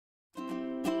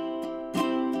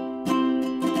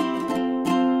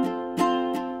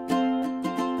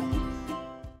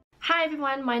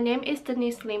everyone, my name is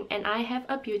Denise Lim and I have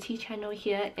a beauty channel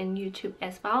here in YouTube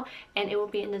as well, and it will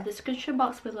be in the description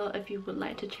box below if you would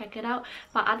like to check it out.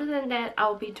 But other than that,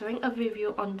 I'll be doing a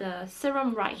review on the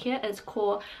serum right here. It's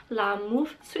called La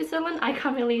Mauve Switzerland. I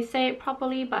can't really say it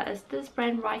properly, but it's this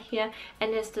brand right here,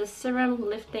 and it's the Serum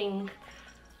Lifting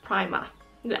Primer.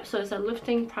 Yeah, so it's a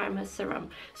lifting primer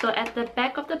serum. So at the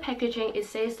back of the packaging, it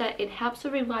says that it helps to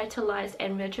revitalize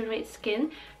and regenerate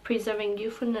skin, preserving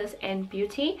youthfulness and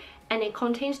beauty. And it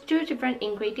contains 2 different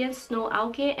ingredients, snow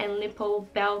algae and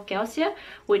lipobelgacea,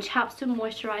 which helps to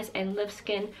moisturize and lift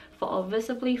skin for a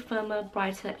visibly firmer,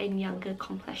 brighter and younger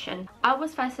complexion. I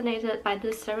was fascinated by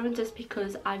this serum just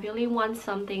because I really want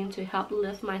something to help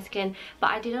lift my skin, but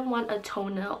I didn't want a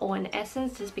toner or an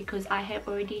essence just because I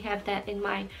already have that in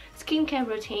my skincare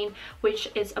routine, which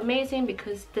is amazing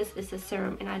because this is a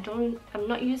serum and I'm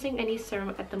not using any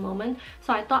serum at the moment.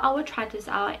 So I thought I would try this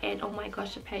out, and oh my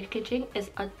gosh, the packaging is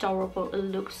adorable. It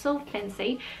looks so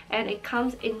fancy, and it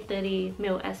comes in 30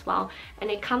 ml as well,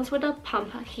 and it comes with a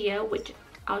pump here, which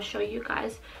I'll show you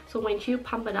guys. So when you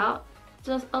pump it out,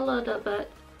 just a little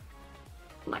bit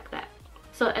like that.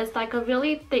 So it's like a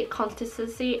really thick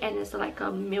consistency and it's like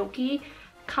a milky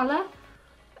color,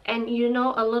 and you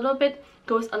know, a little bit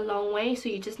goes a long way, so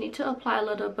you just need to apply a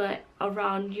little bit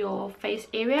around your face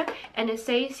area. And it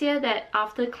says here that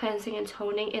after cleansing and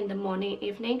toning in the morning and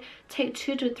evening, take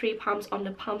 2 to 3 pumps on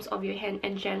the palms of your hand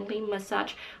and gently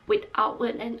massage with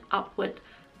outward and upward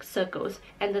circles.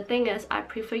 And the thing is, I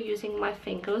prefer using my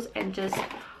fingers and just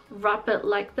rub it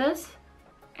like this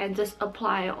and just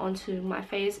apply it onto my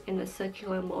face in a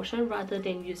circular motion rather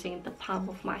than using the palm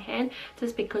of my hand,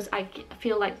 just because I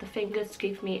feel like the fingers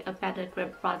give me a better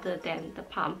grip rather than the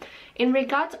palm. In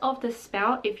regards of the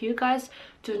smell, if you guys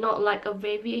do not like a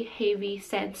very heavy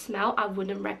scent smell, I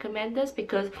wouldn't recommend this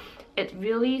because it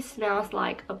really smells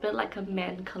like a bit like a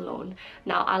man cologne.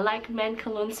 Now I like man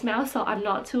cologne smell, so I'm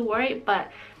not too worried, but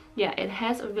yeah, it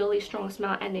has a really strong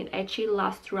smell and it actually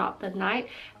lasts throughout the night,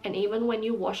 and even when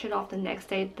you wash it off the next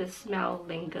day, the smell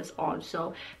lingers on.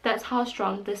 So that's how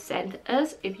strong the scent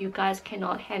is. If you guys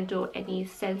cannot handle any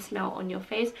scent smell on your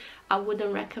face, I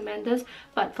wouldn't recommend this.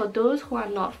 But for those who are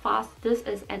not fast, this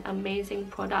is an amazing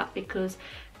product because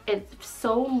it's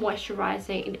so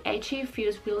moisturizing. It actually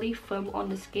feels really firm on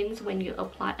the skin when you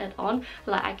apply it on.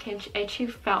 Like I can actually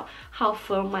felt how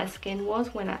firm my skin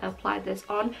was when I applied this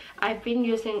on. I've been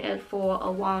using it for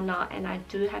a while now, and I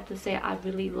do have to say I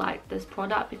really like this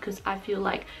product because I feel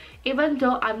like even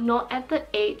though I'm not at the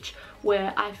age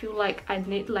where I feel like I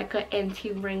need like an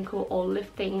anti-wrinkle or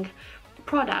lifting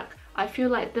product, I feel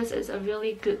like this is a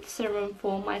really good serum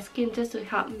for my skin, just to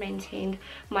help maintain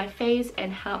my face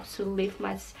and help to lift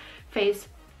my face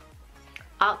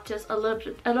up just a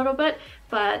little bit.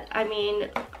 But I mean,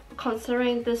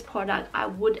 considering this product, I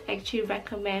would actually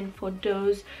recommend for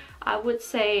those, I would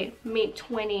say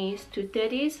mid-20s to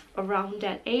 30s, around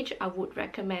that age, I would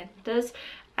recommend this.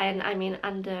 And I mean,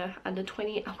 under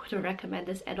 20, I wouldn't recommend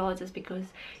this at all, just because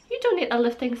you don't need a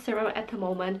lifting serum at the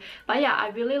moment. But yeah, I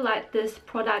really like this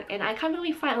product, and I can't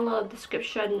really find a lot of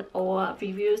description or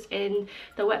reviews in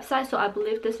the website, so I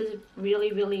believe this is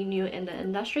really new in the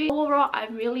industry. Overall,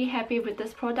 I'm really happy with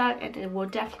this product, and it will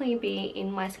definitely be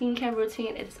in my skincare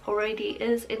routine. It already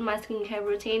is in my skincare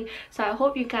routine, so I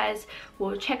hope you guys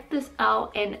will check this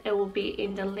out, and it will be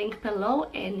in the link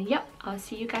below. And yep, I'll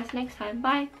see you guys next time.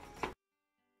 Bye.